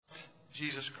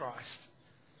Jesus Christ.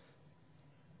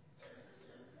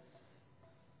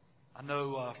 I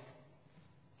know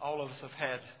all of us have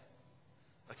had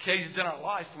occasions in our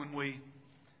life when we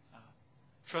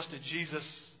trusted Jesus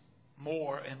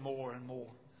more and more and more.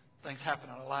 Things happen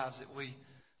in our lives that we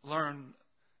learn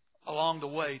along the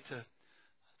way to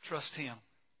trust Him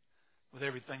with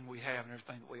everything we have and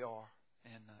everything that we are.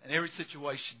 And in every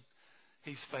situation,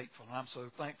 He's faithful. And I'm so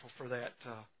thankful for that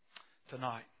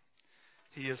tonight.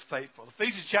 He is faithful.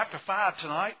 Ephesians chapter 5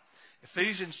 tonight.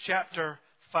 Ephesians chapter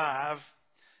 5.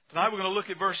 Tonight we're going to look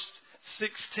at verse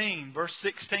 16. Verse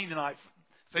 16 tonight.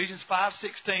 Ephesians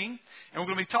 5:16. And we're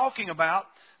going to be talking about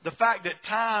the fact that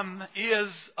time is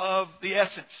of the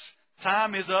essence.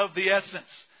 Time is of the essence.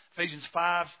 Ephesians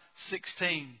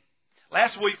 5:16.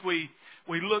 Last week we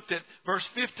looked at verse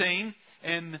 15,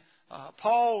 and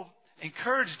Paul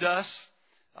encouraged us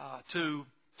to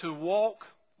walk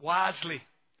wisely.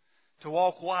 To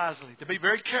walk wisely. To be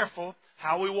very careful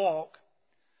how we walk.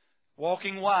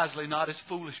 Walking wisely, not as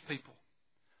foolish people.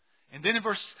 And then in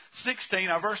verse 16,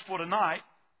 our verse for tonight,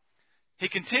 he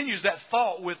continues that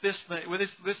thought with this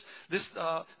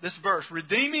verse.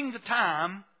 Redeeming the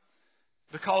time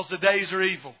because the days are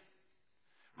evil.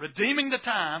 Redeeming the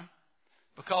time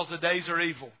because the days are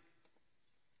evil.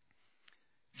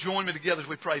 Join me together as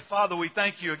we pray. Father, we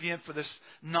thank You again for this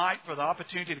night, for the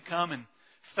opportunity to come and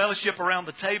fellowship around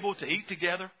the table, to eat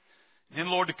together. And then,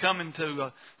 Lord, to come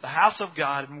into the house of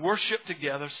God and worship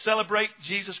together, celebrate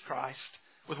Jesus Christ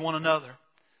with one another.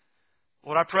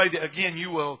 Lord, I pray that again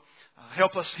You will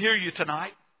help us hear You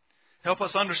tonight. Help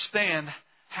us understand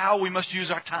how we must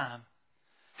use our time.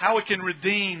 How we can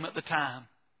redeem the time.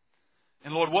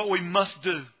 And Lord, what we must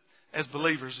do as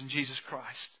believers in Jesus Christ.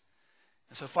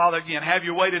 And so, Father, again, have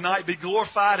Your way tonight. Be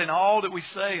glorified in all that we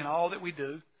say and all that we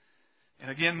do. And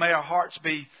again, may our hearts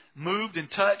be moved and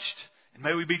touched. And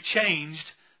may we be changed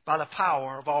by the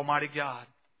power of Almighty God.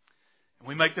 And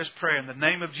we make this prayer in the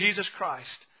name of Jesus Christ,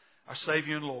 our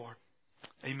Savior and Lord.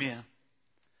 Amen.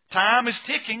 Time is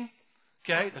ticking.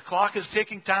 Okay, the clock is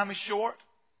ticking. Time is short.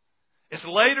 It's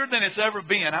later than it's ever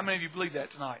been. How many of you believe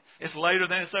that tonight? It's later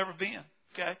than it's ever been.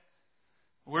 Okay,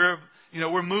 we're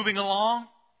moving along.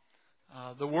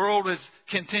 The world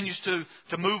continues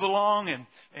to move along,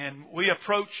 and we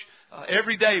approach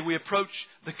every day. We approach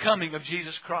the coming of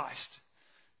Jesus Christ,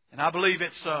 and I believe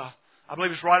it's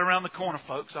right around the corner,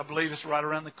 folks. I believe it's right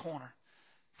around the corner.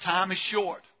 Time is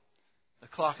short. The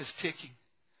clock is ticking.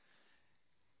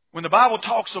 When the Bible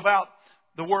talks about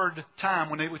the word time,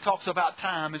 when it talks about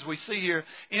time, as we see here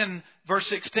in verse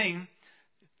 16,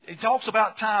 it talks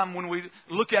about time when we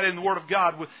look at it in the Word of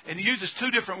God, and it uses two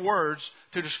different words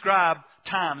to describe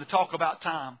time, to talk about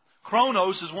time.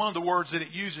 Chronos is one of the words that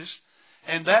it uses,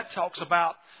 and that talks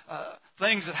about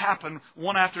things that happen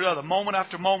one after the other, moment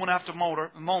after moment after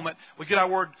moment. We get our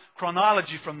word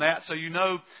chronology from that, so you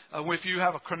know if you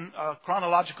have a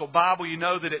chronological Bible, you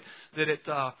know that it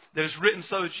is written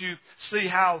so that you see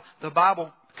how the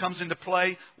Bible comes into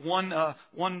play, one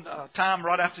time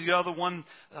right after the other, one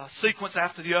sequence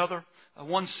after the other,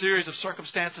 one series of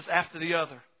circumstances after the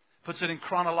other. Puts it in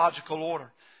chronological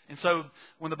order. And so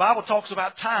when the Bible talks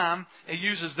about time, it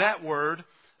uses that word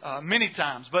many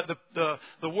times. But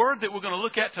the word that we're going to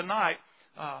look at tonight,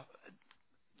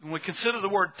 when we consider the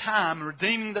word time,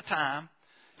 redeeming the time,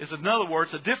 is another word.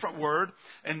 It's a different word.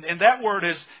 And that word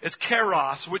is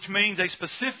kairos, which means a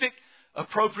specific,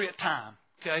 appropriate time.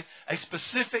 Okay, a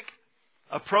specific,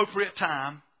 appropriate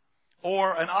time,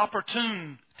 or an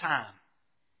opportune time.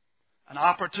 An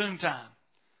opportune time.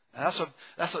 And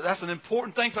that's an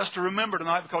important thing for us to remember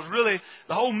tonight, because really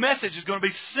the whole message is going to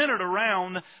be centered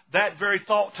around that very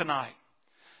thought tonight.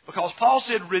 Because Paul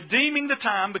said, redeeming the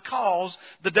time because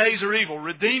the days are evil.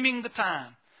 Redeeming the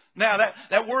time. Now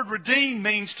that word redeem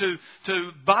means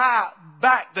to buy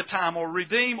back the time, or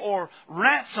redeem, or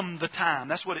ransom the time.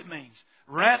 That's what it means.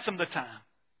 Ransom the time.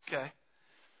 Okay.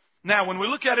 Now, when we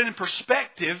look at it in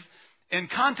perspective, in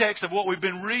context of what we've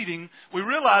been reading, we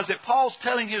realize that Paul's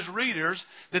telling his readers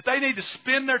that they need to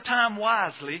spend their time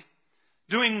wisely,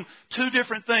 doing two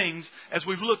different things as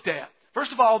we've looked at.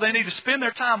 First of all, they need to spend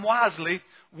their time wisely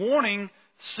warning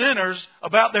sinners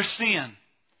about their sin,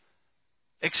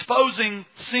 exposing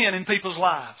sin in people's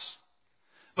lives.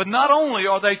 But not only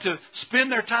are they to spend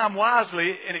their time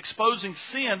wisely in exposing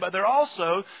sin, but they're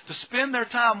also to spend their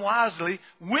time wisely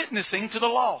witnessing to the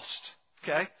lost.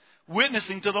 Okay?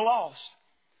 Witnessing to the lost.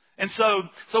 And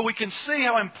so we can see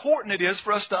how important it is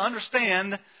for us to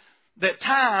understand that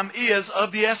time is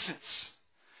of the essence.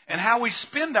 And how we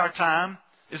spend our time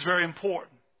is very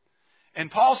important. And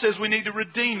Paul says we need to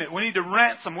redeem it. We need to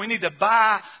ransom. We need to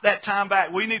buy that time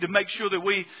back. We need to make sure that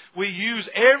we use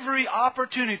every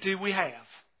opportunity we have,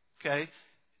 okay,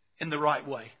 in the right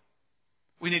way.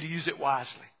 We need to use it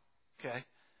wisely, okay?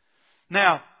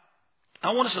 Now,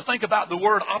 I want us to think about the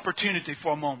word opportunity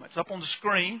for a moment. It's up on the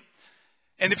screen.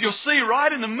 And if you'll see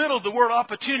right in the middle of the word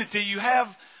opportunity, you have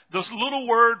this little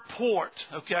word port,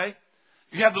 okay?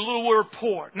 You have the little word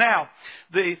port. Now,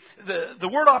 the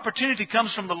word opportunity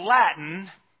comes from the Latin,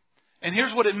 and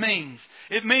here's what it means.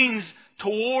 It means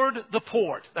toward the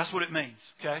port. That's what it means,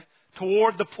 okay?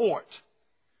 Toward the port.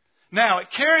 Now, it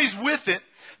carries with it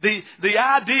the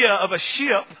idea of a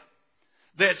ship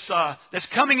that's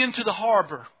coming into the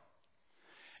harbor.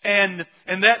 And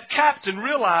that captain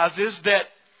realizes that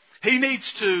he needs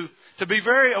to be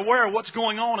very aware of what's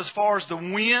going on as far as the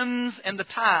winds and the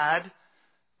tide,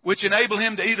 which enable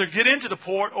him to either get into the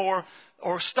port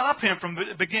or stop him from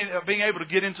being able to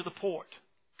get into the port.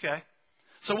 Okay?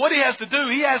 So what he has to do,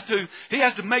 he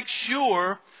has to make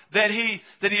sure that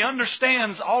he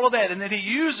understands all of that and that he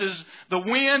uses the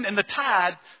wind and the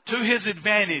tide to his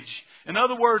advantage. In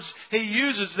other words, he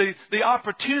uses the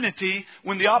opportunity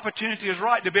when the opportunity is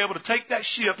right to be able to take that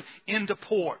ship into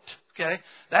port. Okay,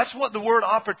 that's what the word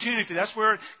opportunity, that's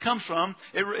where it comes from.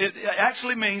 It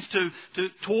actually means to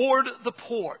toward the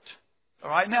port. All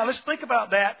right, now let's think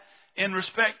about that in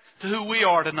respect to who we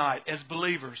are tonight as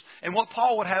believers and what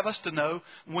Paul would have us to know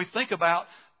when we think about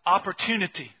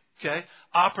opportunity. Okay,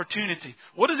 opportunity.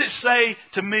 What does it say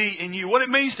to me and you? What it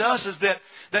means to us is that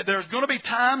there's going to be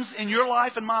times in your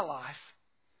life and my life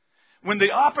when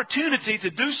the opportunity to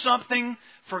do something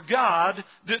for God,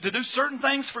 to do certain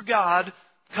things for God,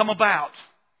 come about.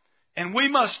 And we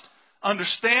must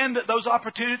understand those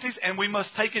opportunities and we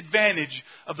must take advantage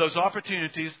of those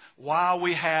opportunities while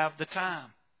we have the time.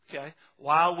 Okay?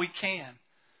 While we can.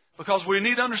 Because we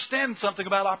need to understand something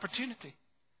about opportunity.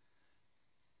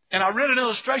 And I read an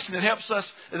illustration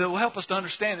that will help us to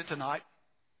understand it tonight.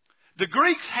 The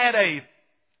Greeks had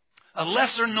a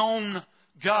lesser known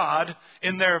god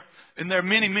in their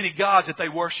many, many gods that they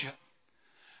worship.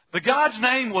 The god's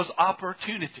name was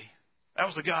Opportunity. That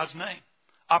was the god's name.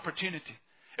 Opportunity.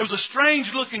 It was a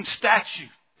strange looking statue.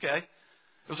 Okay?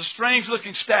 It was a strange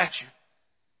looking statue.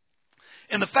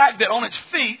 And the fact that on its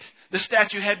feet, the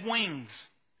statue had wings.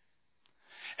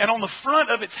 And on the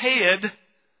front of its head,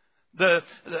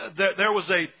 there was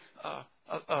a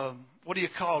what do you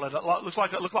call it? It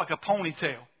looked like a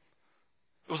ponytail.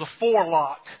 It was a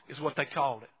forelock, is what they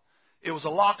called it. It was a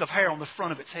lock of hair on the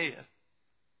front of its head.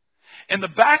 And the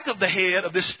back of the head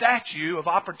of this statue of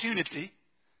Opportunity,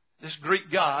 this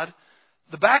Greek god,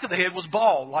 the back of the head was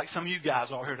bald, like some of you guys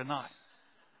are here tonight.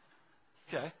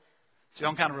 Okay? So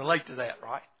y'all can kind of relate to that,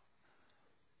 right?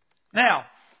 Now,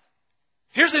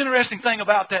 here's the interesting thing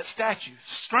about that statue.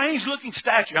 Strange looking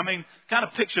statue. I mean, kind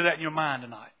of picture that in your mind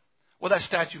tonight. Well, that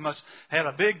statue must have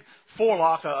a big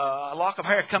forelock, a lock of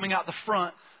hair coming out the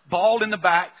front, bald in the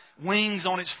back, wings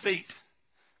on its feet.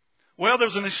 Well,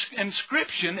 there's an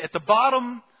inscription at the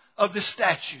bottom of this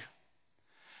statue.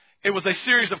 It was a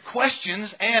series of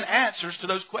questions and answers to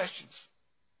those questions.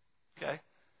 Okay?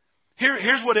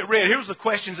 Here's what it read. Here's the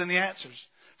questions and the answers.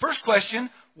 First question,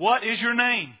 what is your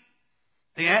name?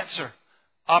 The answer,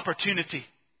 Opportunity.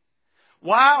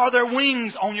 Why are there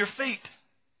wings on your feet?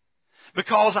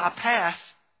 Because I pass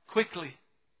quickly.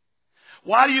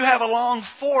 Why do you have a long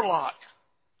forelock?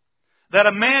 That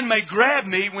a man may grab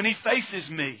me when he faces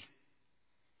me.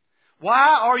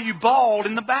 Why are you bald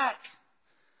in the back?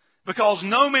 Because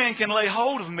no man can lay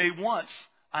hold of me once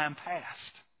I am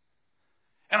past.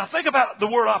 And I think about the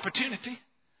word opportunity.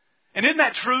 And isn't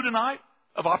that true tonight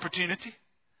of opportunity?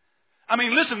 I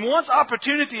mean, listen, once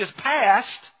opportunity is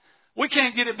past, we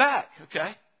can't get it back,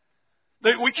 okay?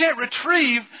 We can't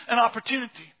retrieve an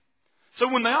opportunity. So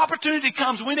when the opportunity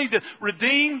comes, we need to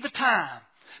redeem the time.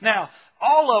 Now,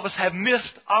 all of us have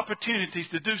missed opportunities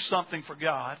to do something for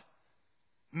God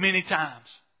many times.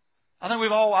 I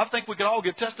think we could all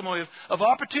give testimony of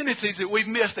opportunities that we've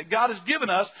missed, that God has given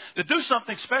us to do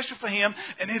something special for Him,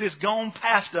 and it has gone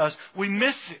past us. We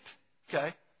miss it.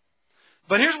 Okay?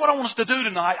 But here's what I want us to do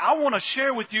tonight. I want to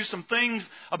share with you some things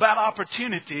about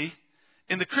opportunity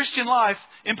in the Christian life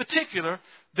in particular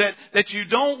that you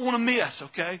don't want to miss,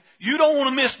 okay? You don't want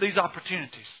to miss these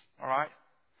opportunities, all right?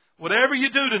 Whatever you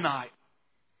do tonight,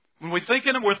 when we're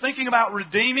thinking about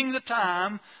redeeming the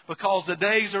time because the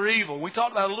days are evil. We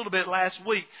talked about a little bit last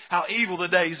week how evil the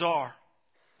days are.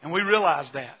 And we realize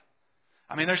that.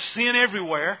 I mean, there's sin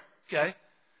everywhere, okay?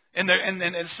 And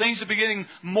it seems to be getting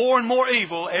more and more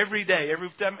evil every day,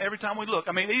 every time we look.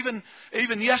 I mean,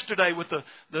 even yesterday with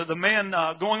the man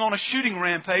going on a shooting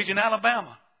rampage in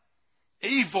Alabama.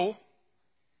 Evil,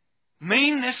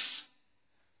 meanness,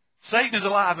 Satan is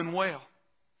alive and well.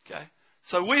 Okay?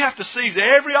 So we have to seize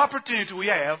every opportunity we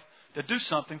have to do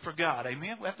something for God.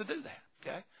 Amen? We have to do that.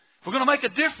 Okay? If we're going to make a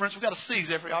difference, we've got to seize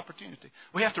every opportunity.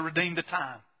 We have to redeem the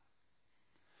time.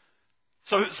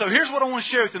 So here's what I want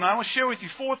to share with you tonight. I want to share with you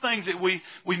 4 things that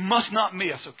we must not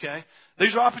miss, okay?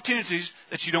 These are opportunities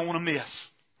that you don't want to miss,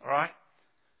 all right?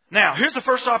 Now, here's the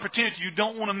first opportunity you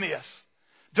don't want to miss.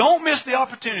 Don't miss the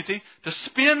opportunity to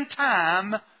spend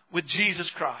time with Jesus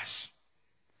Christ.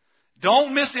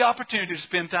 Don't miss the opportunity to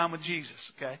spend time with Jesus,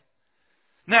 okay?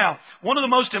 Now, one of the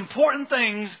most important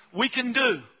things we can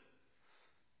do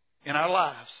in our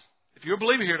lives, if you're a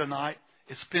believer here tonight,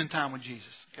 is spend time with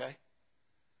Jesus, okay?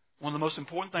 One of the most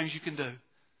important things you can do,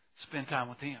 spend time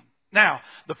with Him. Now,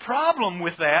 the problem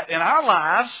with that in our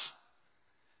lives,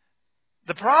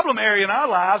 the problem area in our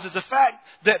lives is the fact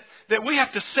that we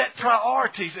have to set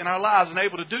priorities in our lives and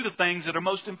able to do the things that are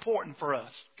most important for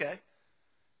us, okay?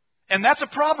 And that's a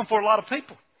problem for a lot of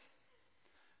people.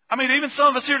 I mean, even some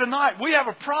of us here tonight, we have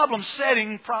a problem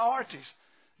setting priorities,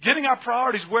 getting our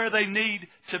priorities where they need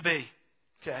to be,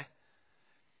 okay?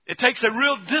 It takes a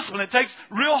real discipline. It takes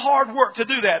real hard work to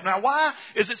do that. Now, why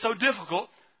is it so difficult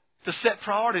to set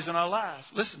priorities in our lives?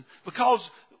 Listen, because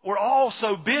we're all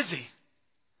so busy.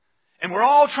 And we're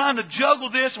all trying to juggle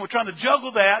this and we're trying to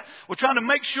juggle that. We're trying to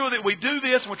make sure that we do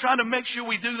this and we're trying to make sure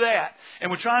we do that.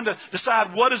 And we're trying to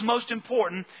decide what is most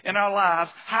important in our lives.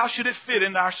 How should it fit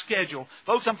into our schedule?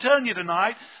 Folks, I'm telling you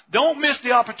tonight, don't miss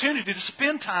the opportunity to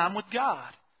spend time with God,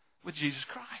 with Jesus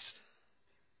Christ.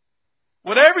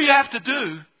 Whatever you have to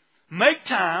do, make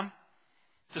time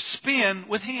to spend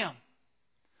with Him.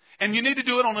 And you need to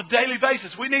do it on a daily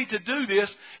basis. We need to do this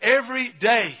every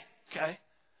day, okay?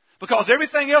 Because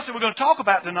everything else that we're going to talk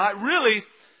about tonight really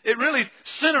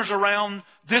centers around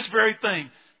this very thing.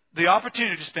 The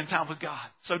opportunity to spend time with God.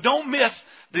 So don't miss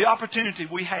the opportunity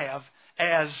we have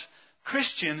as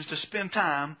Christians to spend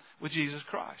time with Jesus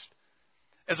Christ.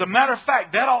 As a matter of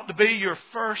fact, that ought to be your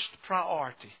first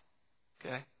priority.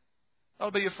 Okay? That ought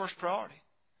to be your first priority.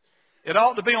 It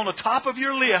ought to be on the top of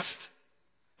your list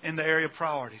in the area of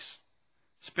priorities.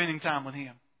 Spending time with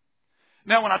Him.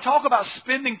 Now, when I talk about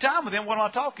spending time with Him, what am I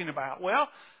talking about? Well,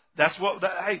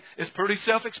 it's pretty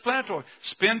self-explanatory.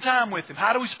 Spend time with Him.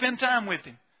 How do we spend time with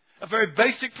Him? A very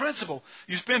basic principle.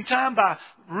 You spend time by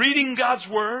reading God's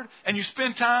Word, and you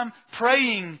spend time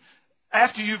praying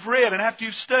after you've read and after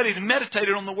you've studied and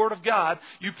meditated on the Word of God.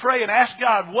 You pray and ask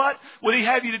God, what would He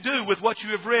have you to do with what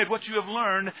you have read, what you have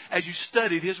learned as you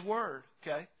studied His Word?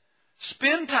 Okay?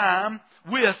 Spend time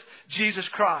with Jesus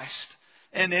Christ.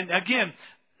 And then again,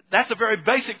 that's a very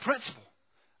basic principle.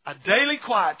 A daily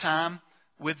quiet time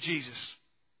with Jesus.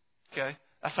 Okay?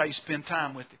 That's how you spend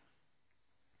time with Him.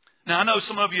 Now, I know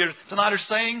some of you tonight are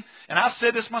saying, and I've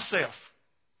said this myself,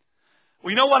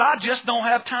 well, you know what? I just don't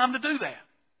have time to do that.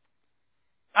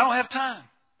 I don't have time.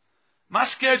 My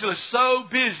schedule is so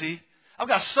busy. I've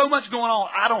got so much going on.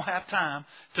 I don't have time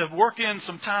to work in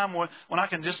some time when I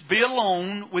can just be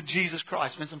alone with Jesus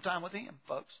Christ. Spend some time with Him,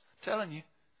 folks. I'm telling you,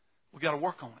 we've got to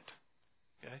work on it.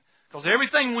 Okay? Because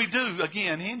everything we do,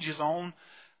 again, hinges on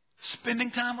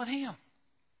spending time with Him.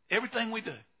 Everything we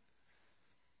do.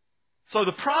 So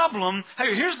the problem,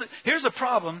 hey, here's the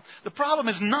problem. The problem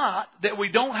is not that we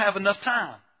don't have enough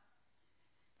time.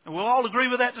 And we'll all agree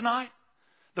with that tonight?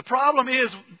 The problem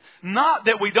is not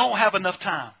that we don't have enough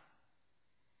time.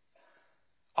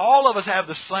 All of us have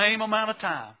the same amount of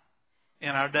time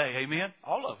in our day. Amen?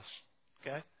 All of us.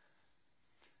 Okay?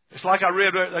 It's like I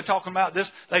read, they're talking about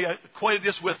this, they equated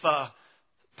this with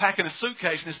packing a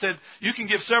suitcase. And it said, you can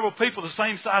give several people the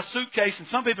same size suitcase, and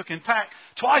some people can pack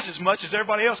twice as much as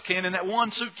everybody else can in that one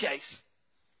suitcase.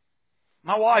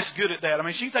 My wife's good at that. I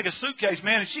mean, she can take a suitcase,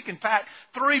 man, and she can pack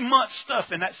 3 months'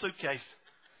 stuff in that suitcase.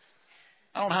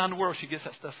 I don't know how in the world she gets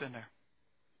that stuff in there.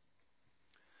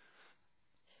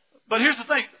 But here's the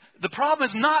thing. The problem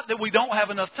is not that we don't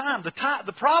have enough time. The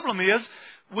problem is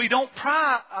we don't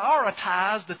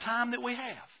prioritize the time that we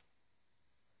have.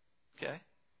 Okay?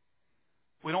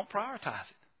 We don't prioritize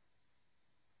it.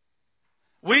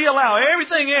 We allow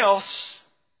everything else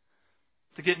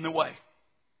to get in the way.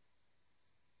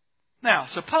 Now,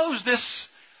 suppose let's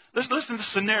listen to the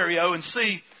scenario and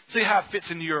see how it fits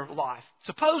into your life.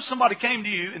 Suppose somebody came to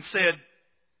you and said,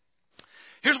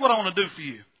 here's what I want to do for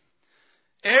you.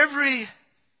 Every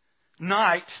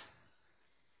night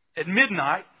at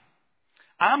midnight,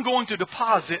 I'm going to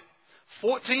deposit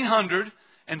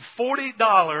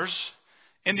 $1,440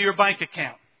 into your bank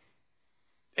account.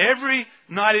 Every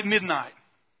night at midnight,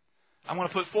 I'm going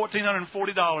to put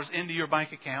 $1,440 into your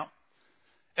bank account.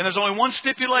 And there's only one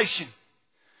stipulation.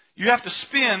 You have to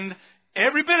spend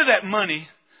every bit of that money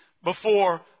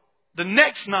before the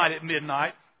next night at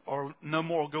midnight, or no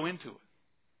more will go into it.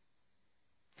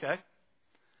 Okay?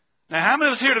 Now, how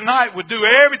many of us here tonight would do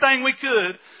everything we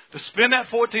could to spend that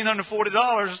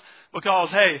 $1,440 because,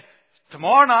 hey,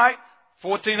 tomorrow night,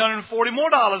 $1,440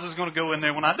 more is going to go in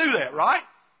there when I do that, right?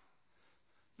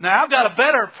 Now, I've got a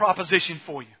better proposition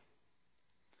for you.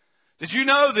 Did you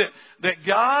know that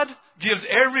God gives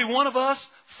every one of us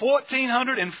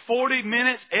 1,440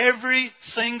 minutes every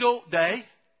single day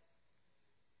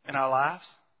in our lives?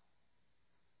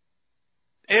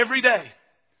 Every day.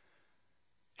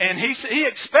 And He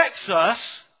expects us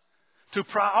to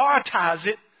prioritize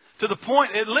it to the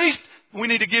point at least we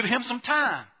need to give Him some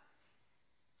time.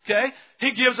 Okay?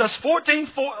 He gives us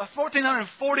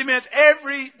 1,440 minutes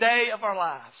every day of our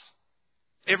lives.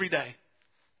 Every day.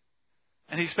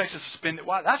 And He expects us to spend it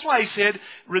wisely. That's why He said,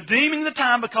 redeeming the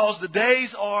time because the days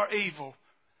are evil.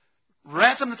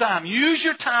 Ransom the time. Use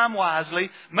your time wisely.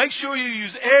 Make sure you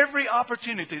use every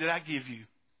opportunity that I give you.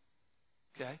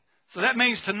 Okay? So that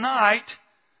means tonight,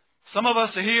 some of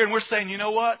us are here and we're saying, you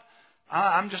know what?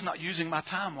 I'm just not using my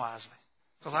time wisely.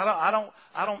 Because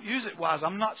I don't use it wisely.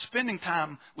 I'm not spending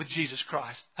time with Jesus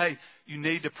Christ. Hey, you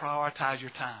need to prioritize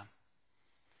your time.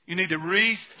 You need to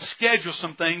reschedule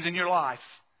some things in your life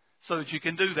so that you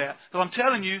can do that. So I'm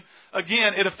telling you,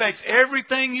 again, it affects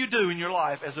everything you do in your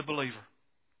life as a believer.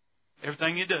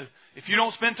 Everything you do. If you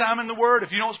don't spend time in the Word,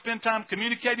 if you don't spend time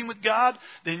communicating with God,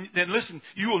 then listen,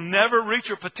 you will never reach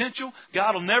your potential.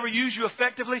 God will never use you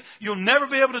effectively. You'll never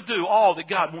be able to do all that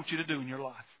God wants you to do in your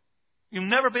life. You'll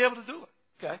never be able to do it.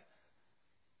 Okay?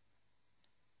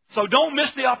 So don't miss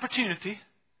the opportunity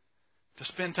to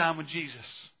spend time with Jesus.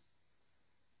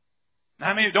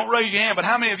 Now, don't raise your hand, but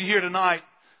how many of you here tonight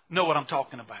know what I'm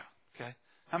talking about? Okay?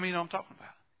 How many know what I'm talking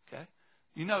about? Okay?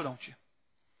 You know, don't you?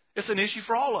 It's an issue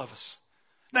for all of us.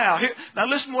 Now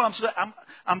listen to what I'm saying.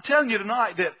 I'm telling you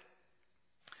tonight that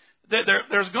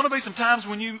there's going to be some times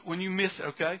when you miss it,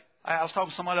 okay? I was talking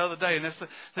to somebody the other day, and they're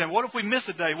saying, what if we miss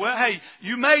a day? Well, hey,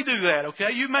 you may do that,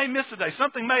 okay? You may miss a day.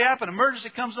 Something may happen. Emergency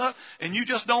comes up, and you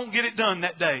just don't get it done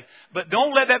that day. But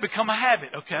don't let that become a habit,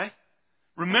 okay?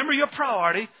 Remember your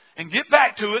priority and get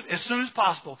back to it as soon as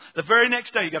possible. The very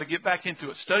next day, you got to get back into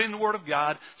it. Studying the Word of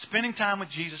God, spending time with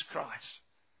Jesus Christ.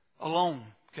 Alone,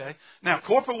 okay? Now,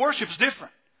 corporate worship is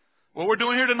different. What we're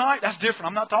doing here tonight, that's different.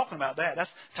 I'm not talking about that.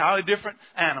 That's an entirely different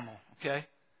animal, okay?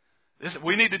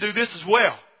 We need to do this as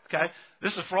well. Okay?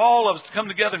 This is for all of us to come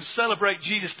together and celebrate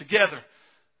Jesus together.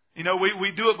 You know,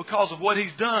 we do it because of what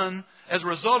He's done as a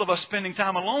result of us spending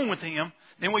time alone with Him.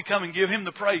 Then we come and give Him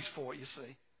the praise for it, you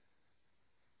see.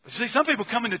 But you see, some people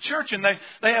come into church and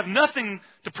they have nothing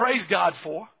to praise God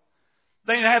for.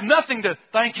 They have nothing to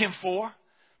thank Him for.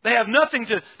 They have nothing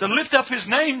to lift up His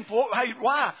name for. Hey,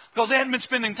 why? Because they haven't been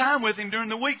spending time with Him during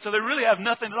the week, so they really have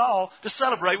nothing at all to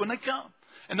celebrate when they come.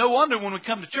 And no wonder when we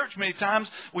come to church many times,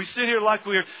 we sit here like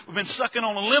we've been sucking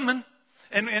on a lemon,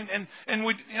 and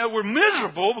we're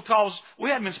miserable because we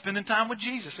haven't been spending time with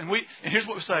Jesus. And here's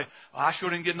what we say: I sure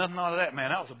didn't get nothing out of that,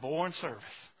 man. That was a boring service.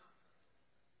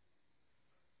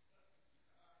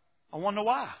 I wonder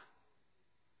why.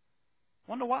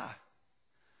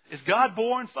 Is God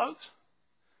boring, folks?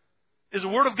 Is the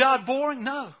Word of God boring?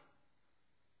 No.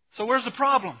 So where's the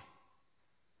problem?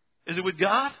 Is it with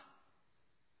God?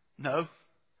 No.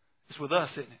 It's with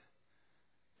us, isn't it?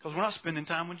 Because we're not spending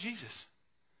time with Jesus.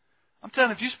 I'm telling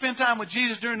you, if you spend time with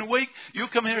Jesus during the week, you'll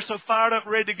come in here so fired up,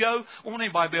 ready to go, won't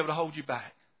anybody be able to hold you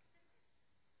back.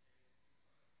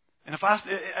 And if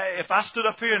I stood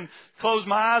up here and closed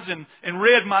my eyes and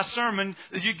read my sermon,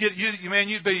 you'd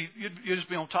just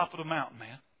be on top of the mountain,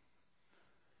 man.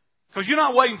 Because you're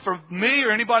not waiting for me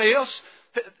or anybody else.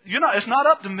 It's not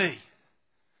up to me.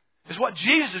 It's what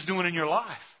Jesus is doing in your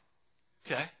life.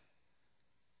 Okay?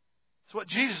 It's what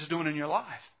Jesus is doing in your life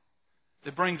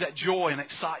that brings that joy and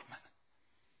excitement.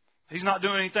 He's not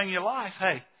doing anything in your life.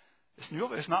 Hey,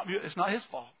 it's not His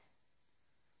fault.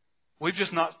 We've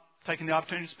just not taken the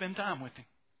opportunity to spend time with Him.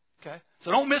 Okay?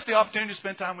 So don't miss the opportunity to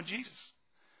spend time with Jesus.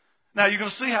 Now, you're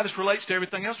going to see how this relates to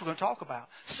everything else we're going to talk about.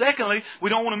 Secondly, we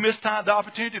don't want to miss the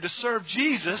opportunity to serve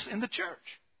Jesus in the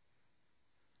church.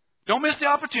 Don't miss the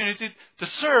opportunity to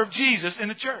serve Jesus in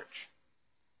the church.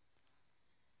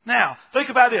 Now, think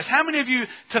about this. How many of you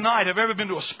tonight have ever been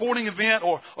to a sporting event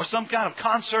or some kind of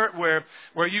concert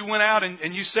where you went out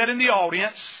and you sat in the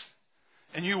audience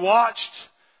and you watched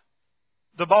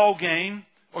the ball game,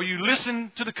 or you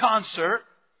listened to the concert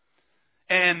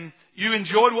and You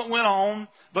enjoyed what went on,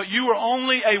 but you were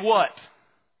only a what?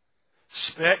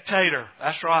 Spectator.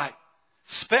 That's right.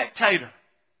 Spectator.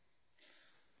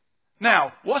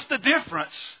 Now, what's the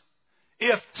difference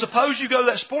if, suppose you go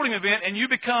to that sporting event and you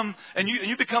become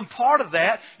part of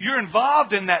that, you're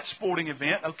involved in that sporting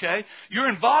event, okay? You're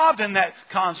involved in that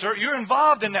concert, you're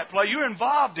involved in that play, you're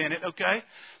involved in it, okay?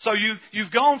 So you've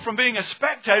gone from being a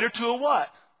spectator to a what?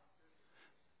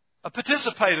 A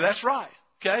participator, that's right,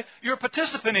 okay? You're a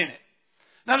participant in it.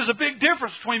 Now there's a big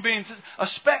difference between being a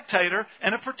spectator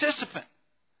and a participant.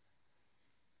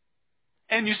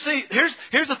 And you see,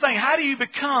 here's the thing, how do you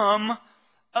become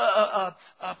a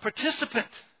participant?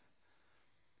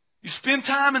 You spend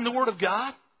time in the Word of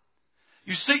God.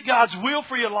 You seek God's will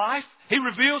for your life. He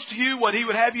reveals to you what He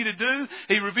would have you to do.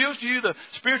 He reveals to you the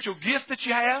spiritual gift that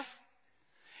you have.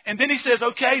 And then He says,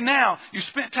 okay, now you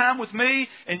spent time with me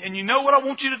and you know what I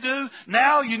want you to do.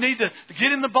 Now you need to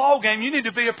get in the ball game. You need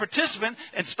to be a participant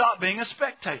and stop being a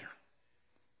spectator.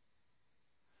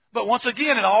 But once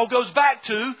again, it all goes back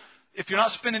to, if you're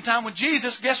not spending time with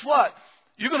Jesus, guess what?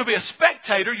 You're going to be a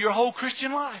spectator your whole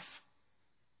Christian life.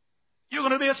 You're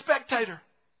going to be a spectator.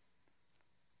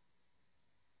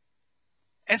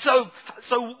 And so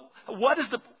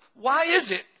why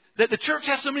is it that the church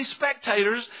has so many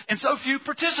spectators and so few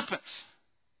participants?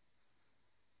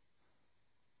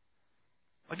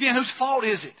 Again, whose fault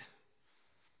is it?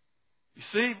 You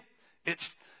see,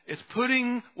 it's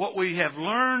putting what we have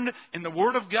learned in the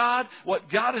Word of God, what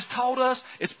God has taught us,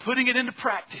 it's putting it into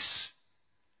practice.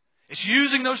 It's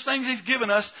using those things He's given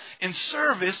us in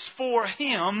service for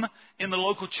Him in the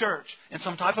local church, in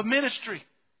some type of ministry.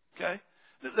 Okay?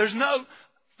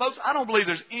 Folks, I don't believe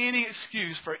there's any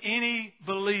excuse for any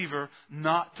believer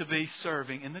not to be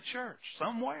serving in the church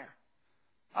somewhere.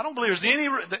 I don't believe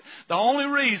there's the only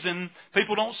reason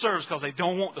people don't serve is because they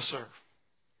don't want to serve.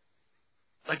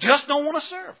 They just don't want to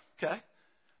serve. Okay?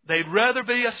 They'd rather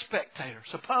be a spectator.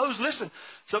 So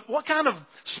what kind of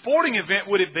sporting event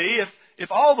would it be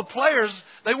if all the players,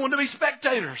 they wanted to be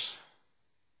spectators?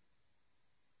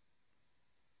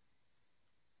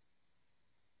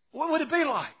 What would it be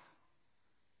like?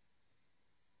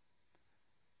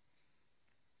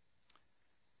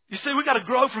 You see, we've got to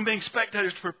grow from being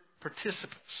spectators to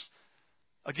participants.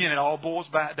 Again, it all boils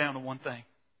back down to one thing.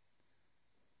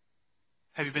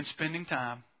 Have you been spending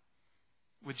time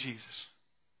with Jesus?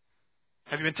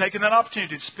 Have you been taking that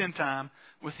opportunity to spend time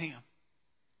with Him?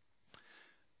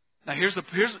 Now, here's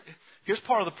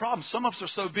part of the problem. Some of us are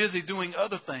so busy doing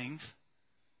other things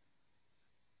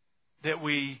that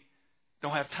we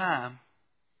don't have time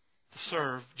to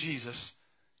serve Jesus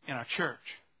in our church.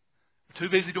 We're too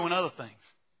busy doing other things.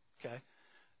 Okay?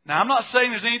 Now, I'm not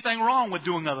saying there's anything wrong with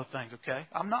doing other things. Okay?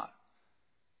 I'm not.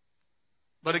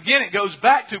 But again, it goes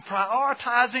back to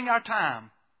prioritizing our time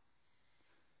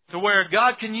to where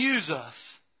God can use us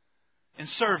in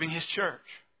serving His church.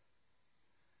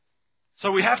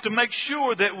 So we have to make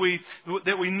sure that we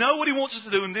know what He wants us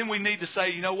to do, and then we need to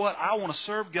say, you know what, I want to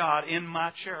serve God in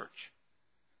my church.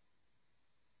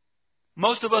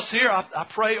 Most of us here, I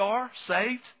pray, are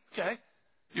saved. Okay?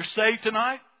 You're saved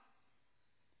tonight.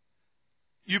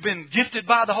 You've been gifted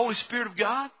by the Holy Spirit of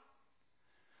God.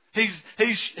 He's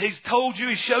told you,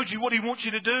 He showed you what He wants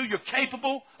you to do. You're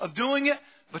capable of doing it,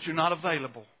 but you're not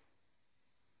available.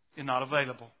 You're not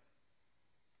available.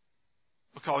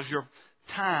 Because your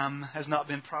time has not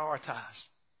been prioritized.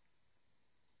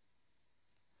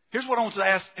 Here's what I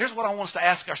want us to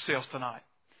ask ourselves tonight.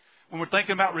 When we're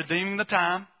thinking about redeeming the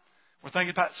time, we're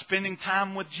thinking about spending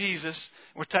time with Jesus,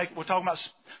 we're talking about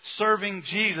serving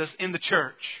Jesus in the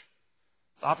church.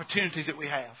 The opportunities that we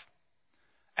have.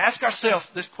 Ask ourselves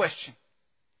this question.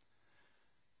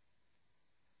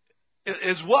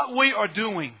 Is what we are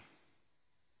doing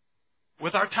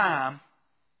with our time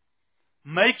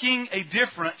making a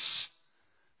difference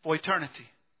for eternity?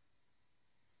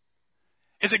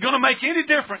 Is it going to make any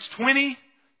difference 20,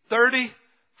 30,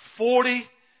 40,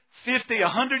 50,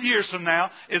 100 years from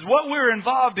now? Is what we're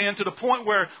involved in to the point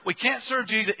where we can't serve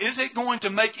Jesus, is it going to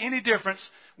make any difference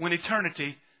when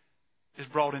eternity is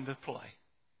brought into play?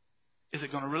 Is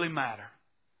it going to really matter?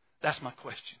 That's my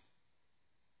question.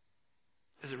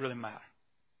 Does it really matter?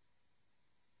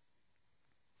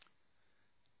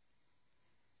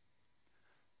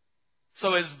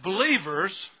 So as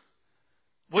believers,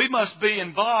 we must be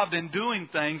involved in doing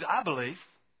things, I believe,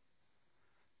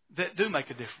 that do make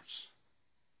a difference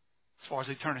as far as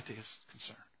eternity is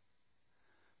concerned.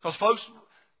 Because folks,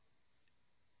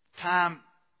 time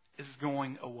is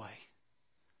going away.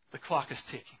 The clock is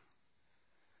ticking.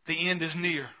 The end is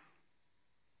near.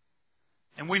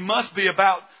 And we must be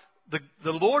about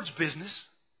the Lord's business,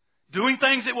 Doing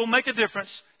things that will make a difference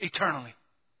eternally.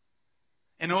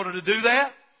 In order to do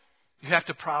that, you have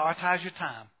to prioritize your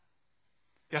time.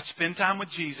 You have to spend time with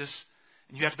Jesus,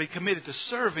 and you have to be committed to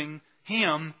serving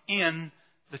Him in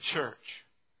the church.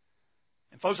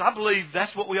 And folks, I believe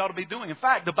that's what we ought to be doing. In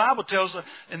fact, the Bible tells us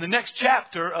in the next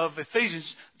chapter of Ephesians,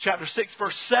 chapter 6,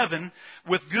 verse 7,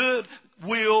 with good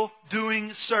will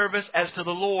doing service as to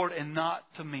the Lord and not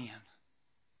to men.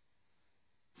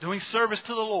 Doing service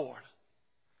to the Lord,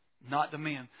 not to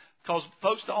men. Because,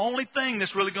 folks, the only thing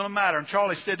that's really going to matter, and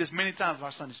Charlie said this many times in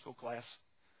our Sunday school class,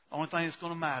 the only thing that's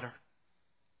going to matter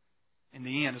in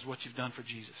the end is what you've done for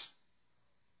Jesus.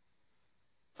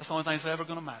 That's the only thing that's ever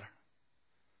going to matter.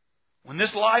 When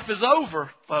this life is over,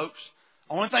 folks,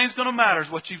 the only thing that's going to matter is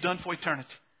what you've done for eternity.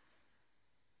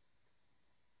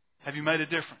 Have you made a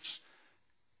difference?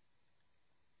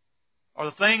 Are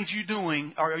the things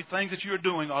that you are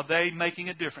doing, are they making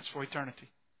a difference for eternity?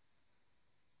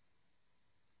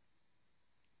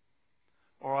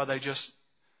 Or are they just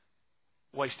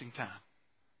wasting time?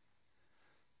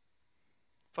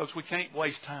 Folks, we can't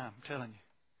waste time, I'm telling you.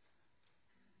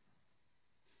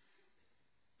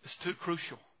 It's too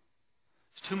crucial.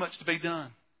 There's too much to be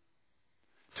done.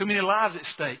 Too many lives at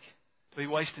stake to be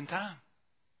wasting time.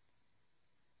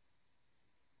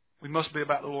 We must be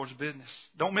about the Lord's business.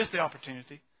 Don't miss the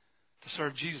opportunity to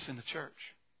serve Jesus in the church.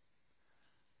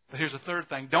 But here's the third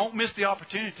thing. Don't miss the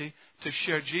opportunity to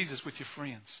share Jesus with your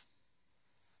friends.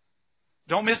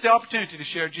 Don't miss the opportunity to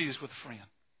share Jesus with a friend.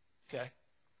 Okay?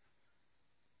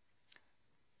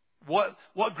 What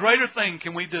greater thing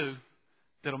can we do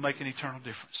that'll make an eternal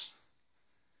difference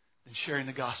than sharing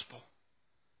the gospel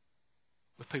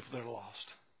with people that are lost?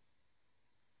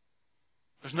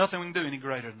 There's nothing we can do any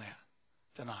greater than that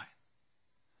tonight.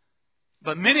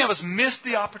 But many of us miss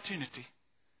the opportunity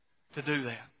to do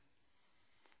that.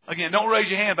 Again, don't raise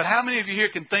your hand, but how many of you here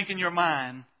can think in your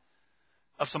mind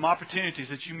of some opportunities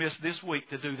that you missed this week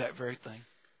to do that very thing?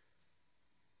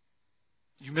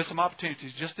 You missed some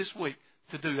opportunities just this week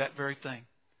to do that very thing.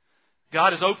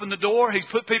 God has opened the door. He's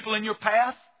put people in your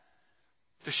path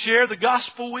to share the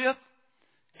gospel with,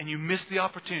 and you missed the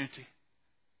opportunity.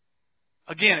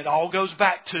 Again, it all goes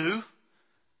back to,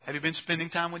 have you been spending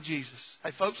time with Jesus?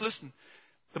 Hey, folks, listen.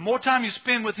 The more time you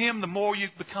spend with Him, the more you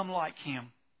become like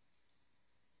Him.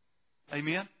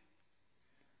 Amen?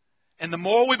 And the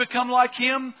more we become like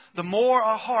Him, the more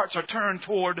our hearts are turned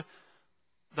toward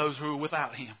those who are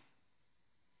without Him.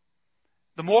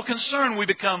 The more concerned we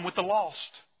become with the lost.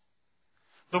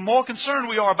 The more concerned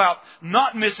we are about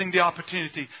not missing the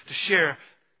opportunity to share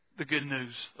the good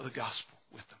news of the gospel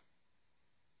with them.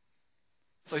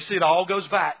 So you see, it all goes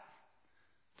back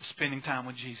to spending time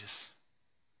with Jesus.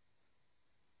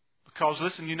 Because,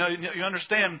 listen, you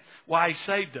understand why He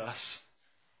saved us.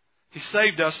 He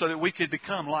saved us so that we could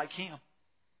become like Him.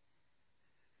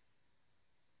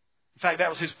 In fact, that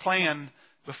was His plan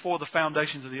before the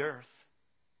foundations of the earth,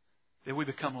 that we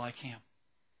become like Him.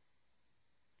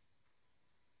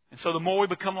 And so the more we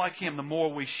become like Him, the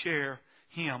more we share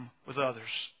Him with others.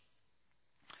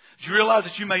 Do you realize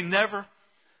that you may never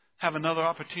have another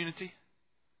opportunity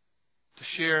to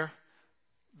share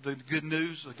the good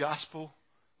news, the gospel,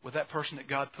 with that person that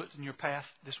God puts in your path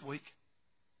this week?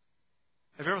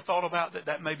 Have you ever thought about that?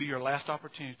 That may be your last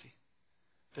opportunity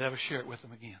to ever share it with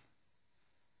them again.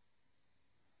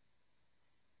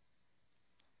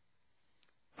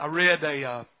 I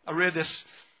read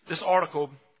this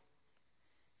article,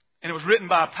 and it was written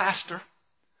by a pastor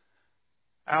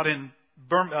down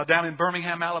in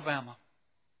Birmingham, Alabama.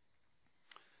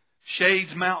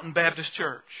 Shades Mountain Baptist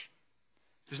Church.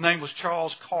 His name was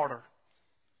Charles Carter.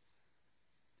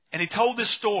 And he told this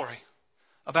story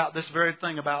about this very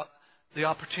thing, about the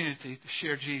opportunity to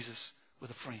share Jesus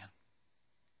with a friend.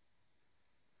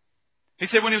 He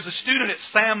said when he was a student at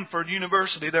Samford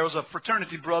University, there was a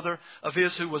fraternity brother of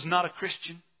his who was not a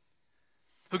Christian,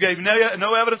 who gave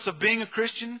no evidence of being a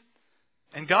Christian,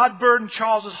 and God burdened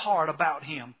Charles's heart about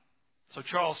him. So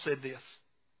Charles said this,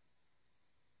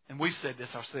 and we've said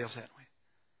this ourselves, haven't we?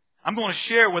 I'm going to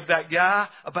share with that guy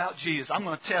about Jesus. I'm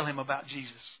going to tell him about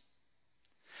Jesus.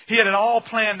 He had it all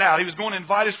planned out. He was going to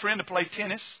invite his friend to play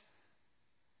tennis,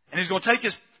 and he was going to take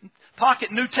his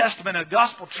pocket New Testament and a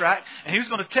gospel tract, and he was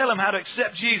going to tell him how to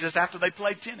accept Jesus after they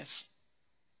played tennis.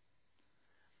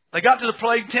 They got to the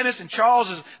playing tennis, and Charles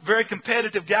is a very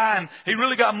competitive guy, and he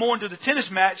really got more into the tennis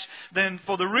match than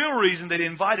for the real reason that he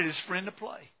invited his friend to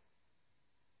play.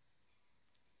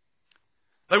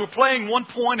 They were playing one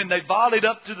point, and they volleyed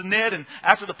up to the net, and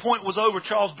after the point was over,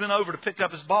 Charles bent over to pick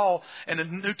up his ball, and the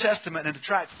New Testament and the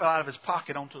tract fell out of his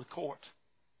pocket onto the court.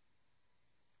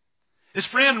 His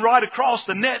friend right across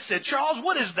the net said, "Charles,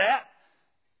 what is that?"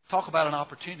 Talk about an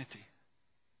opportunity.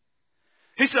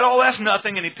 He said, "Oh, that's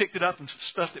nothing," and he picked it up and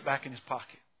stuffed it back in his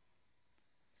pocket.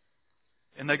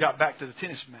 And they got back to the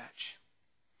tennis match.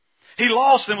 He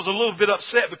lost and was a little bit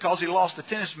upset because he lost the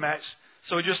tennis match.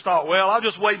 So he just thought, well, I'll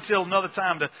just wait until another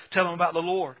time to tell him about the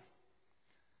Lord.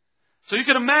 So you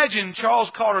can imagine Charles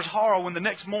Carter's horror when the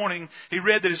next morning he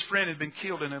read that his friend had been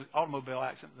killed in an automobile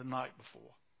accident the night before.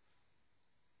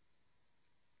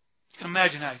 You can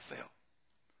imagine how he felt.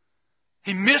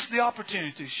 He missed the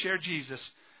opportunity to share Jesus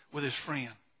with his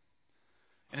friend.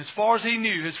 And as far as he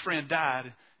knew, his friend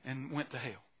died and went to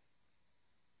hell.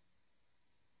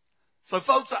 So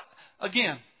folks,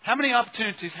 again, how many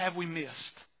opportunities have we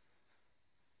missed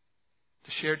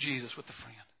to share Jesus with a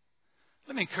friend?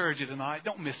 Let me encourage you tonight,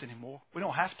 don't miss any more. We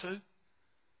don't have to.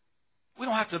 We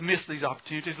don't have to miss these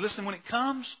opportunities. Listen, when it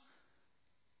comes,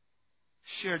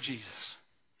 share Jesus.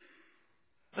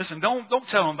 Listen, don't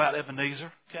tell them about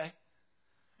Ebenezer, okay?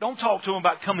 Don't talk to them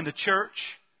about coming to church.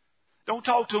 Don't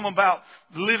talk to them about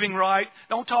living right.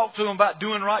 Don't talk to them about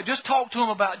doing right. Just talk to them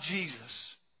about Jesus.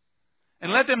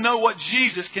 And let them know what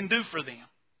Jesus can do for them.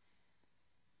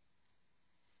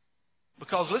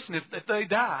 Because listen, if they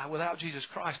die without Jesus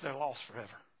Christ, they're lost forever.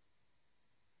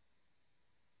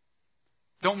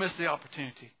 Don't miss the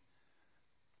opportunity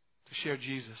to share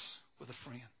Jesus with a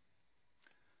friend.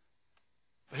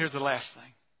 But here's the last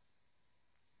thing.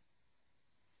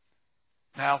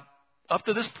 Now, up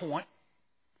to this point,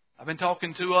 I've been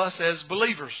talking to us as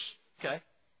believers, okay?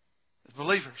 As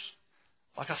believers.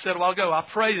 Like I said a while ago, I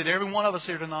pray that every one of us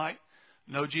here tonight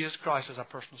know Jesus Christ as our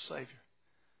personal Savior.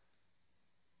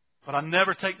 But I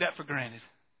never take that for granted.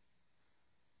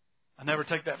 I never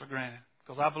take that for granted.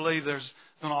 Because I believe there's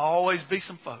going to always be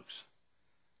some folks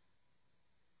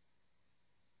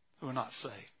who are not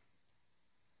saved.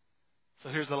 So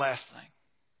here's the last thing.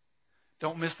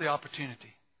 Don't miss the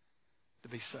opportunity to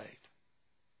be saved.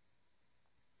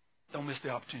 Don't miss the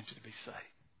opportunity to be saved.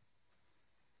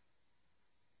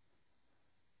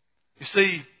 You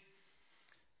see,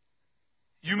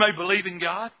 you may believe in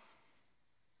God.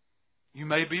 You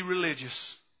may be religious.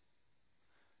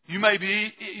 You may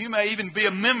even be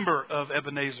a member of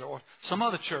Ebenezer or some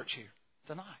other church here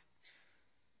tonight.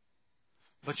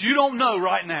 But you don't know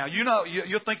right now.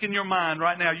 You're thinking in your mind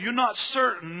right now. You're not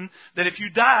certain that if you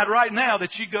died right now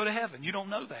that you'd go to heaven. You don't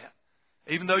know that.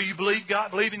 Even though you believe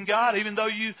in God, even though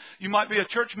you might be a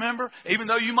church member, even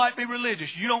though you might be religious,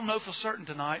 you don't know for certain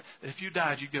tonight that if you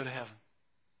died, you'd go to heaven.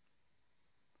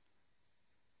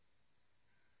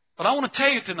 But I want to tell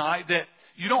you tonight that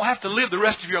you don't have to live the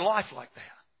rest of your life like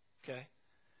that. Okay?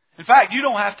 In fact, you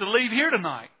don't have to leave here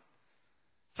tonight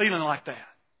feeling like that.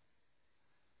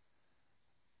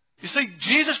 You see,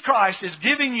 Jesus Christ is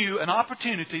giving you an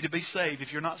opportunity to be saved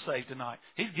if you're not saved tonight.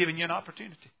 He's giving you an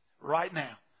opportunity right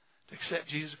now to accept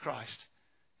Jesus Christ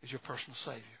as your personal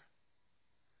Savior.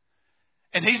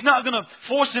 And He's not going to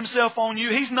force Himself on you.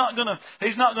 He's not going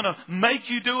to make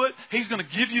you do it. He's going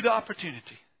to give you the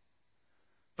opportunity.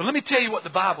 But let me tell you what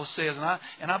the Bible says,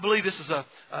 and I believe this is a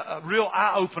real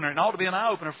eye-opener, and ought to be an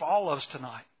eye-opener for all of us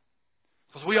tonight.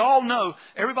 Because we all know,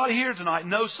 everybody here tonight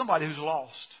knows somebody who's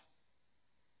lost.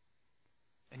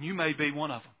 And you may be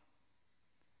one of them.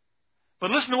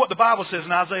 But listen to what the Bible says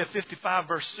in Isaiah 55,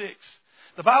 verse 6.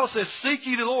 The Bible says, "Seek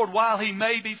ye the Lord while He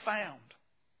may be found.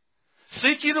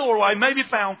 Seek ye the Lord while He may be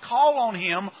found. Call on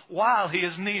Him while He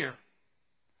is near."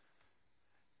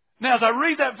 Now, as I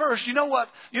read that verse, you know what?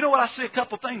 I see a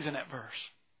couple things in that verse.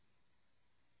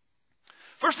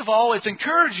 First of all, it's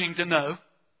encouraging to know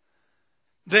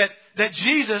that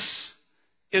Jesus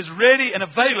is ready and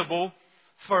available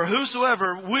for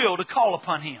whosoever will to call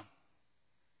upon Him.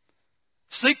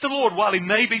 Seek the Lord while He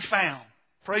may be found.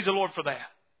 Praise the Lord for that.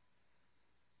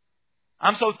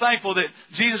 I'm so thankful that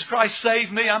Jesus Christ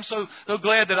saved me. I'm so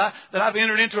glad that I've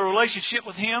entered into a relationship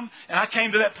with Him. And I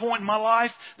came to that point in my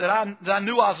life that I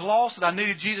knew I was lost, that I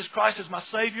needed Jesus Christ as my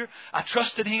Savior. I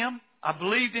trusted Him. I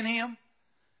believed in Him.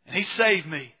 And He saved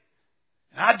me.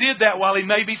 And I did that while He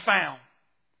may be found.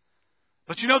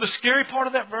 But you know the scary part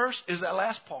of that verse is that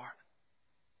last part.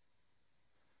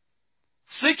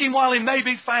 Seek Him while He may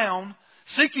be found.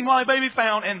 Seek Him while He may be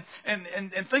found,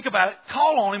 and think about it.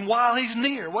 Call on Him while He's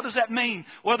near. What does that mean?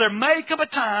 Well, there may come a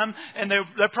time, and there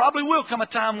probably will come a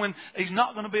time when He's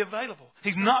not going to be available.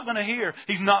 He's not going to hear.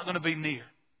 He's not going to be near.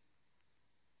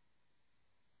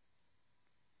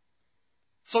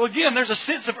 So again, there's a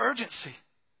sense of urgency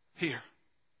here.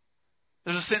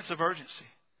 There's a sense of urgency.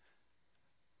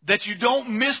 That you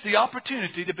don't miss the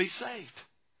opportunity to be saved.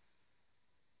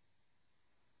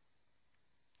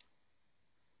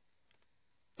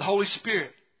 The Holy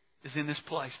Spirit is in this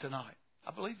place tonight.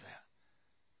 I believe that.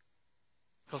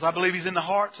 Because I believe He's in the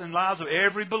hearts and lives of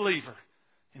every believer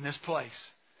in this place.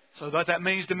 So what that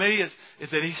means to me is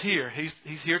that He's here.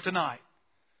 He's here tonight.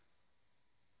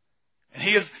 And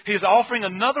He is offering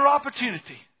another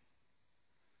opportunity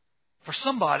for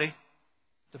somebody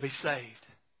to be saved.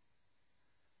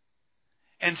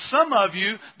 And some of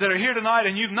you that are here tonight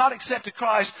and you've not accepted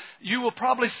Christ, you will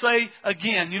probably say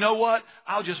again, you know what?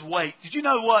 I'll just wait. Did you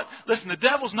know what? Listen, the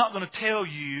devil's not going to tell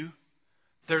you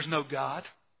there's no God.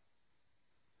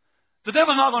 The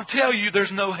devil's not going to tell you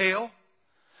there's no hell.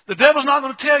 The devil's not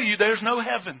going to tell you there's no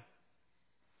heaven.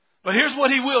 But here's what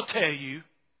he will tell you.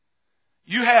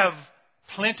 You have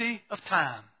plenty of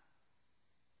time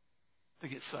to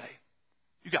get saved.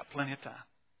 You got plenty of time.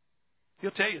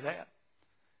 He'll tell you that.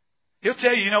 He'll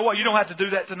tell you, you know what, you don't have to do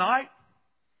that tonight.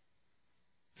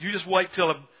 You just wait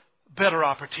till a better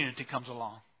opportunity comes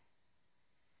along.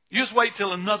 You just wait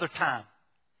till another time.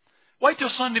 Wait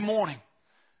till Sunday morning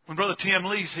when Brother Tim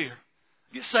Lee's here.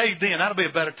 Get saved then. That'll be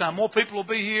a better time. More people will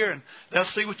be here and they'll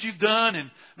see what you've done. And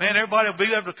man, everybody will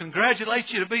be able to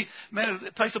congratulate you. Man,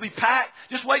 the place will be packed.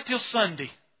 Just wait till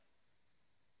Sunday.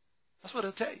 That's what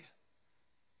he'll tell you.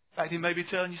 In fact, he may be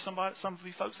telling you some of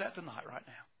you folks that tonight right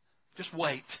now. Just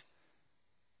wait.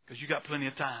 Because you got plenty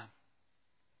of time.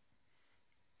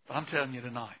 But I'm telling you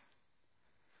tonight,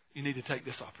 you need to take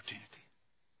this opportunity.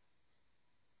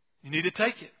 You need to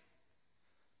take it.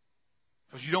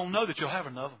 Because you don't know that you'll have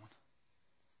another one.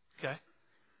 Okay?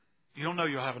 You don't know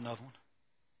you'll have another one.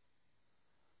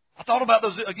 I thought about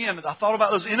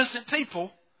those innocent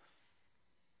people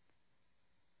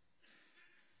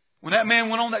when that man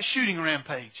went on that shooting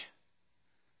rampage.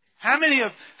 How many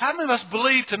of us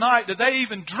believe tonight that they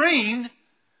even dreamed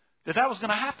that was going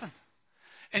to happen?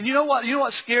 And you know what? You know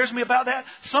what scares me about that?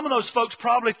 Some of those folks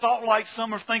probably thought like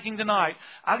some are thinking tonight.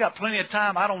 I got plenty of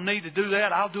time. I don't need to do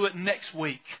that. I'll do it next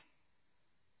week.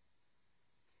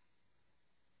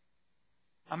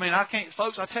 I mean, I can't,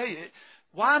 folks, I tell you,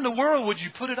 why in the world would you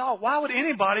put it off? Why would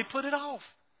anybody put it off?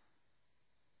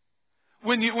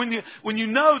 When you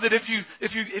know that if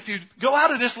you go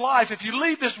out of this life, if you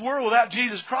leave this world without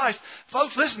Jesus Christ,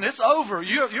 folks, listen, it's over.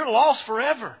 You're lost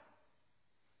forever.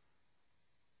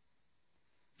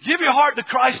 Give your heart to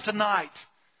Christ tonight.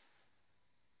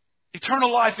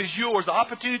 Eternal life is yours. The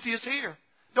opportunity is here.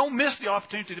 Don't miss the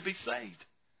opportunity to be saved.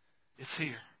 It's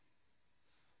here.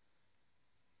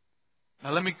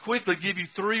 Now let me quickly give you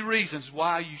 3 reasons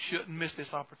why you shouldn't miss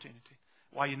this opportunity.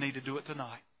 Why you need to do it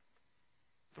tonight.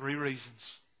 3 reasons.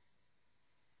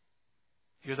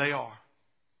 Here they are.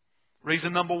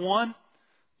 Reason number 1,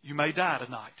 you may die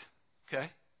tonight. Okay?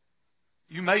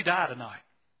 You may die tonight.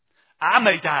 I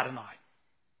may die tonight.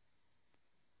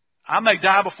 I may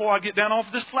die before I get down off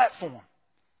this platform.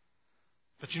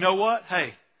 But you know what?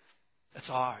 Hey, that's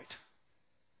all right.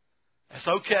 That's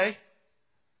okay.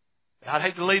 I'd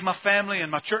hate to leave my family and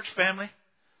my church family.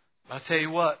 But I tell you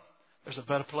what, there's a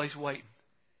better place waiting.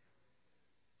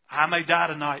 I may die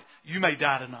tonight. You may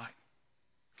die tonight.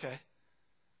 Okay?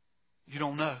 You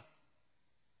don't know.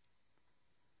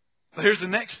 But here's the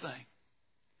next thing.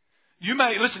 You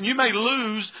may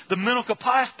lose the mental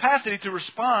capacity to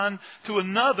respond to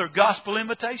another gospel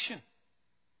invitation.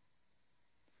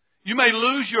 You may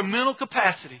lose your mental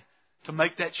capacity to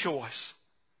make that choice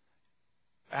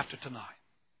after tonight.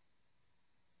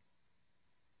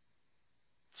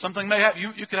 Something may happen.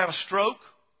 You could have a stroke.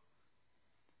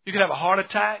 You could have a heart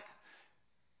attack.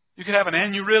 You could have an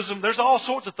aneurysm. There's all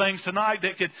sorts of things tonight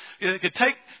that could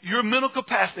take your mental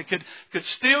capacity, could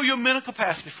steal your mental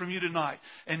capacity from you tonight.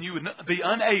 And you would be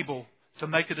unable to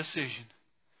make a decision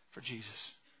for Jesus.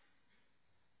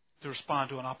 To respond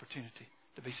to an opportunity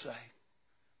to be saved.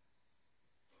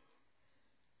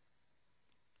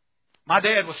 My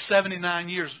dad was 79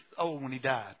 years old when he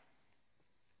died.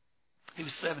 He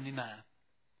was 79.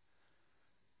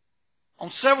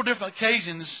 On several different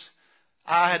occasions,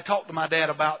 I had talked to my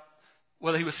dad about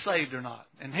whether he was saved or not.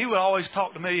 And he would always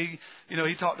talk to me,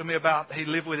 he talked to me about he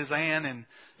lived with his aunt and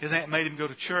his aunt made him go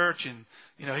to church and,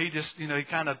 he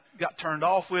kind of got turned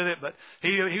off with it. But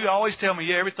he would always tell me,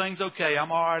 yeah, everything's okay.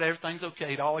 I'm all right. Everything's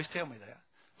okay. He'd always tell me that.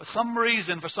 But for some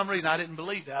reason, I didn't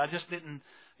believe that. I just didn't,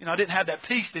 I didn't have that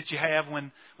peace that you have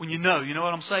when you know. You know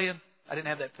what I'm saying? I didn't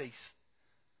have that peace.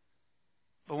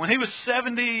 But when he was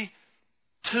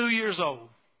 72 years old,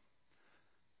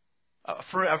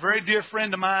 a very dear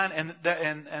friend of mine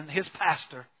and his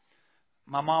pastor,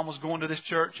 my mom was going to this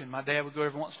church and my dad would go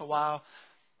every once in a while.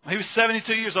 When he was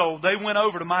 72 years old, they went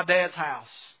over to my dad's house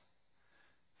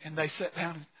and they sat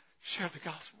down and shared the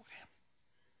gospel with him.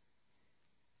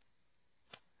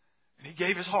 And he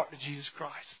gave his heart to Jesus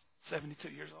Christ. 72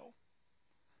 years old.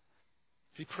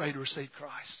 He prayed to receive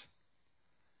Christ.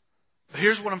 But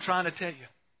here's what I'm trying to tell you.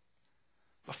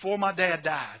 Before my dad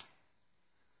died,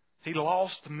 he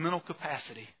lost the mental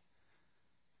capacity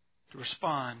to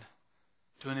respond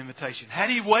to an invitation. Had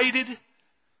he waited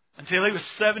until he was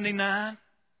 79,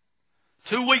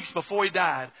 2 weeks before he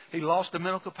died, he lost the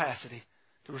mental capacity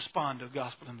to respond to a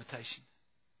gospel invitation.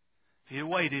 If he had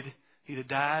waited, he'd have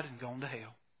died and gone to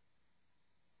hell.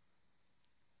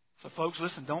 So folks,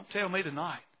 listen, don't tell me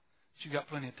tonight that you've got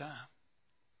plenty of time.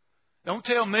 Don't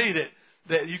tell me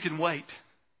that you can wait.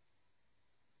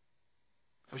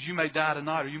 Because you may die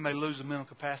tonight or you may lose the mental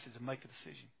capacity to make a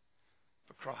decision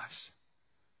for Christ.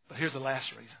 But here's the last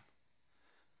reason.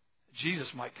 Jesus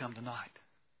might come tonight.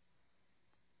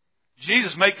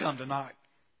 Jesus may come tonight.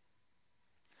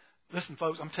 Listen,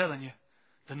 folks, I'm telling you,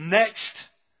 the next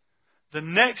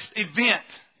event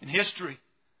in history,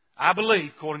 I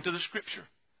believe, according to the Scripture,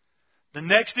 the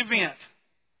next event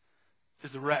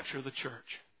is the rapture of the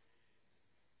church.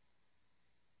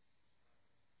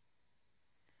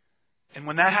 And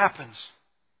when that happens,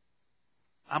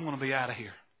 I'm going to be out of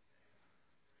here.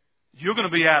 You're going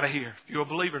to be out of here if you're a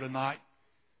believer tonight.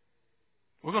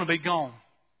 We're going to be gone.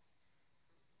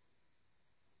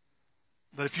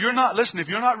 But if you're not, listen, if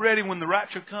you're not ready when the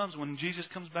rapture comes, when Jesus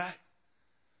comes back,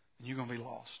 then you're going to be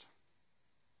lost.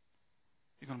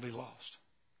 You're going to be lost.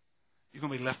 You're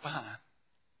going to be left behind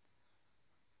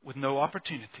with no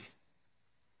opportunity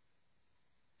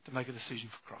to make a decision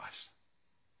for Christ.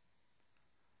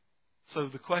 So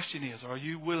the question is, are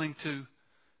you willing to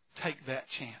take that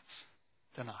chance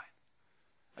tonight?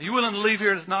 Are you willing to leave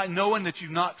here tonight knowing that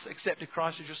you've not accepted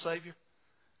Christ as your Savior?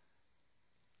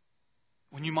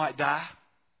 When you might die?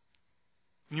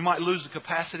 When you might lose the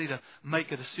capacity to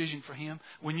make a decision for Him?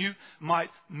 When you might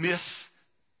miss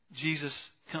Jesus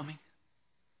coming?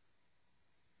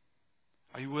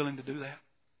 Are you willing to do that?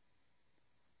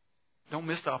 Don't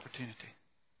miss the opportunity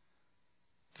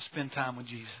to spend time with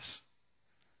Jesus.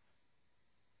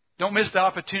 Don't miss the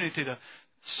opportunity to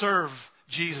serve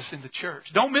Jesus in the church.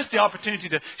 Don't miss the opportunity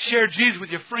to share Jesus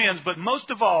with your friends. But most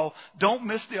of all, don't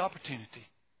miss the opportunity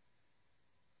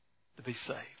to be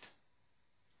saved.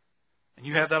 And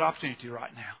you have that opportunity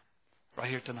right now, right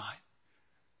here tonight.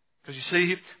 Because you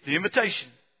see, the invitation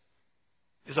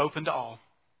is open to all.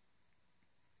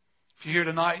 If you're here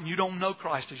tonight and you don't know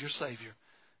Christ as your Savior,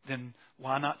 then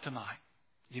why not tonight?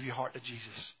 Give your heart to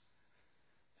Jesus.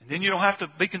 And then you don't have to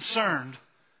be concerned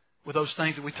with those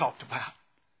things that we talked about.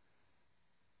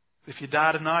 If you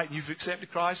die tonight and you've accepted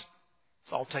Christ,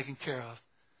 it's all taken care of.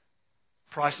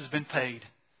 Price has been paid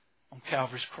on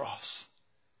Calvary's cross.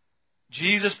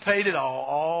 Jesus paid it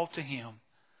all to Him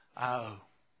I owe.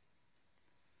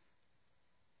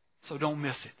 So don't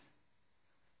miss it.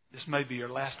 This may be your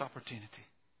last opportunity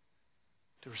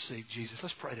to receive Jesus.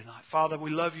 Let's pray tonight. Father,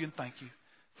 we love You and thank You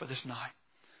for this night.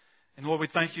 And Lord, we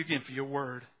thank You again for Your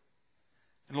Word.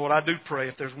 And Lord, I do pray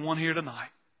if there's one here tonight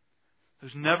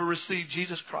who's never received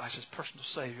Jesus Christ as personal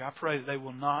Savior, I pray that they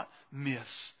will not miss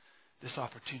this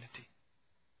opportunity.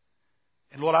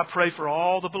 And Lord, I pray for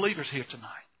all the believers here tonight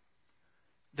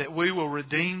that we will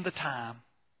redeem the time,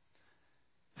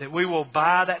 that we will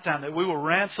buy that time, that we will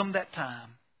ransom that time,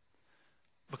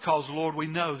 because, Lord, we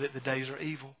know that the days are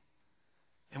evil.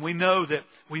 And we know that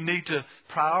we need to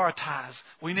prioritize.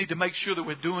 We need to make sure that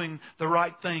we're doing the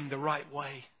right thing the right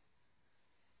way.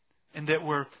 And that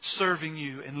we're serving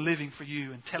You and living for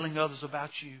You and telling others about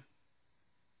You.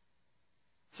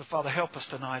 So, Father, help us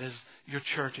tonight as Your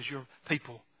church, as Your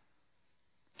people,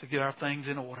 to get our things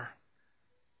in order.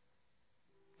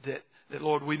 That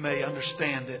Lord, we may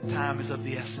understand that time is of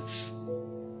the essence.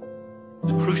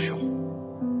 It's crucial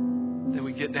that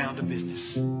we get down to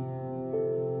business.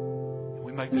 And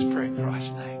we make this prayer in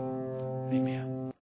Christ's name. Amen.